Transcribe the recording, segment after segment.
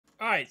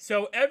Alright,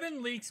 so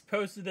Evan Leaks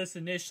posted this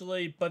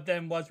initially, but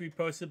then was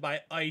reposted by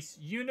Ice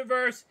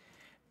Universe.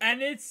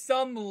 And it's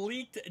some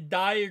leaked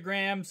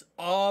diagrams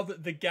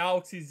of the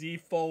Galaxy Z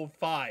Fold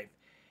 5.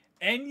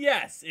 And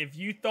yes, if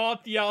you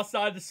thought the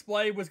outside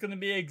display was going to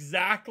be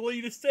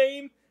exactly the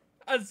same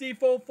as Z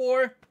Fold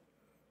 4,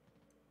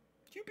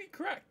 you'd be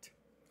correct.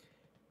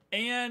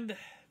 And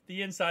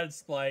the inside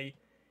display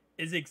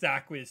is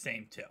exactly the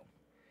same too.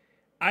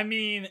 I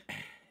mean,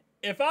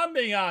 if I'm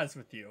being honest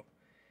with you,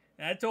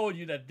 and I told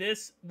you that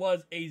this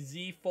was a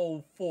Z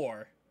Fold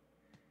 4,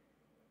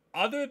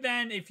 other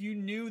than if you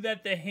knew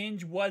that the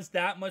hinge was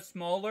that much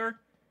smaller,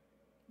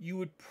 you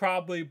would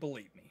probably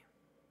believe me.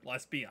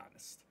 Let's be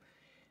honest.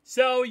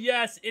 So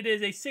yes, it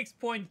is a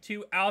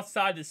 6.2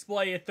 outside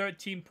display, a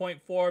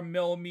 13.4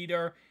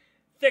 millimeter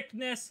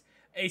thickness,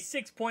 a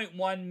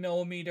 6.1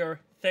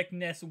 millimeter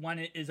thickness when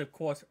it is of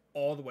course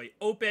all the way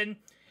open,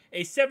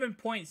 a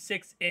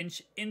 7.6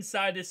 inch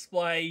inside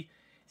display,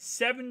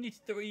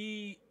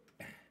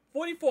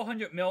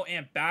 4400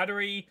 milliamp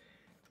battery.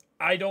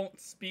 I don't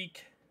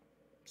speak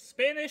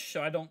Spanish,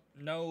 so I don't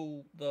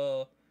know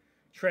the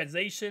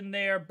translation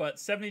there, but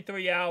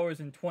 73 hours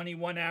and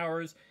 21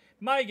 hours.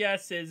 My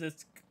guess is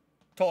it's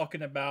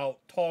talking about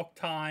talk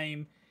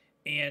time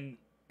and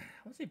I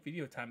would say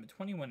video time, but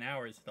 21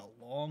 hours is a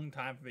long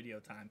time for video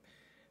time.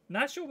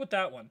 Not sure what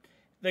that one.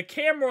 The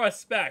camera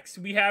specs,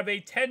 we have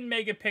a 10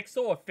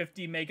 megapixel, a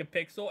 50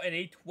 megapixel, and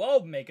a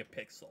 12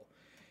 megapixel.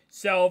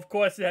 So, of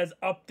course, it has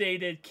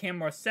updated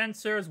camera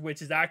sensors,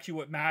 which is actually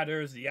what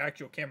matters. The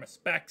actual camera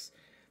specs,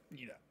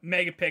 you know,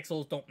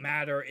 megapixels don't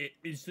matter. It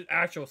is the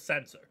actual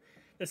sensor.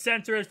 The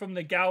sensor is from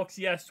the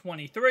Galaxy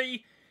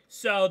S23,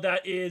 so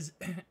that is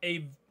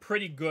a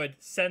pretty good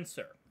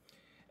sensor.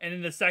 And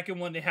then the second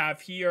one they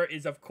have here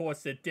is, of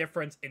course, the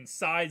difference in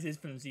sizes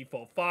from the Z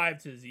Fold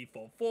 5 to the Z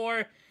Fold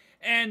 4.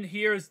 And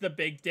here's the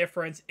big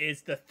difference,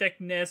 is the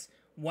thickness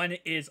when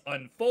it is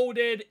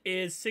unfolded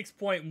is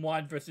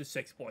 6.1 versus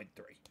 6.3.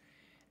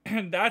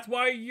 And that's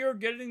why you're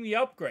getting the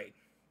upgrade.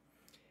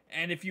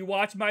 And if you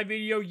watched my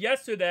video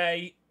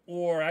yesterday,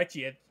 or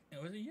actually,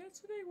 was it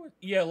yesterday?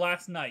 Yeah,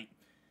 last night.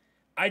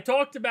 I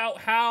talked about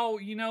how,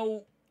 you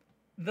know,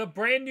 the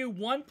brand new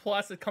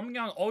OnePlus that's coming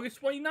out on August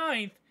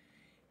 29th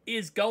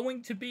is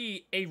going to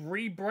be a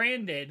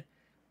rebranded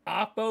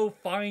Oppo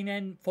Find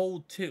N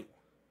Fold 2.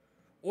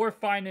 Or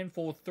Find N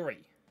Fold 3.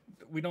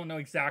 We don't know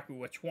exactly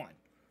which one.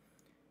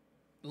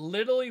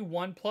 Literally,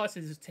 OnePlus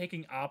is just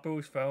taking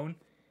Oppo's phone,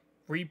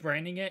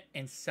 rebranding it,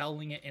 and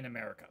selling it in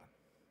America.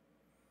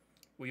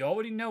 We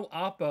already know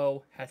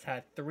Oppo has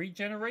had 3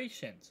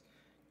 generations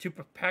to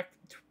perfect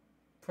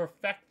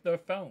their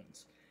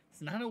phones.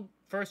 It's not a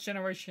first gen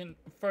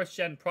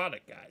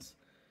product, guys.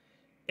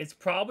 It's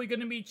probably going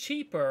to be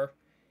cheaper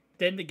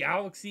than the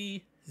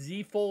Galaxy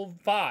Z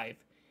Fold 5.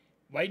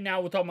 Right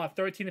now, we're talking about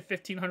 $1,300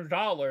 to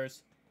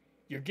 $1,500.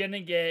 You're going to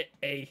get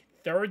a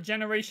 3rd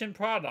generation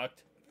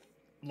product,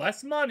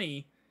 less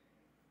money.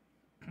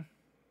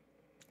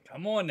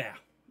 Come on now.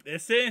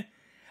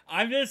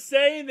 I'm just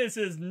saying this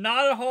is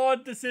not a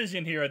hard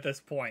decision here at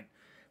this point.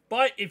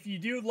 But if you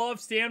do love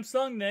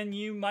Samsung, then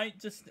you might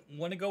just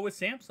want to go with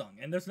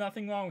Samsung. And there's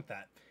nothing wrong with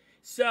that.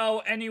 So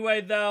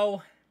anyway,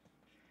 though,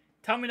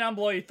 tell me down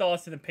below your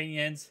thoughts and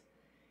opinions.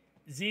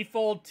 Z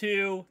Fold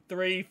 2,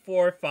 3,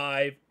 4,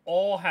 5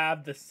 all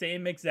have the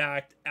same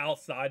exact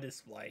outside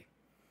display.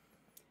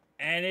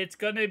 And it's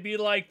going to be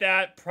like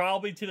that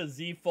probably to the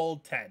Z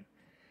Fold 10.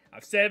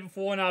 I've said it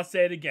before and I'll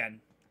say it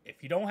again.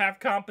 If you don't have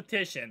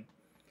competition,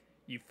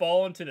 you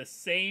fall into the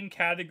same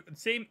category,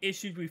 same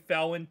issues we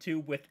fell into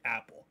with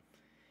Apple.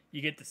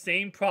 You get the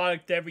same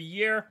product every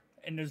year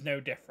and there's no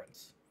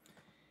difference.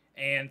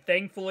 And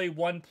thankfully,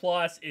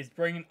 OnePlus is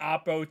bringing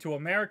Oppo to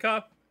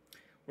America.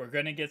 We're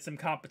going to get some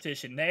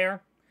competition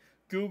there.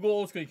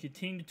 Google is going to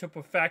continue to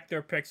perfect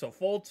their Pixel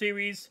Fold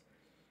series.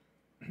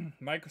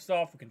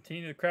 Microsoft will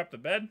continue to crap the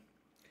bed.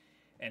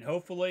 And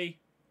hopefully,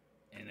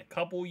 in a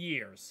couple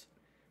years,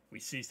 we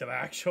see some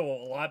a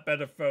lot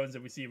better phones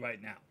than we see right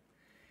now.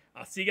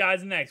 I'll see you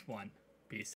guys in the next one. Peace.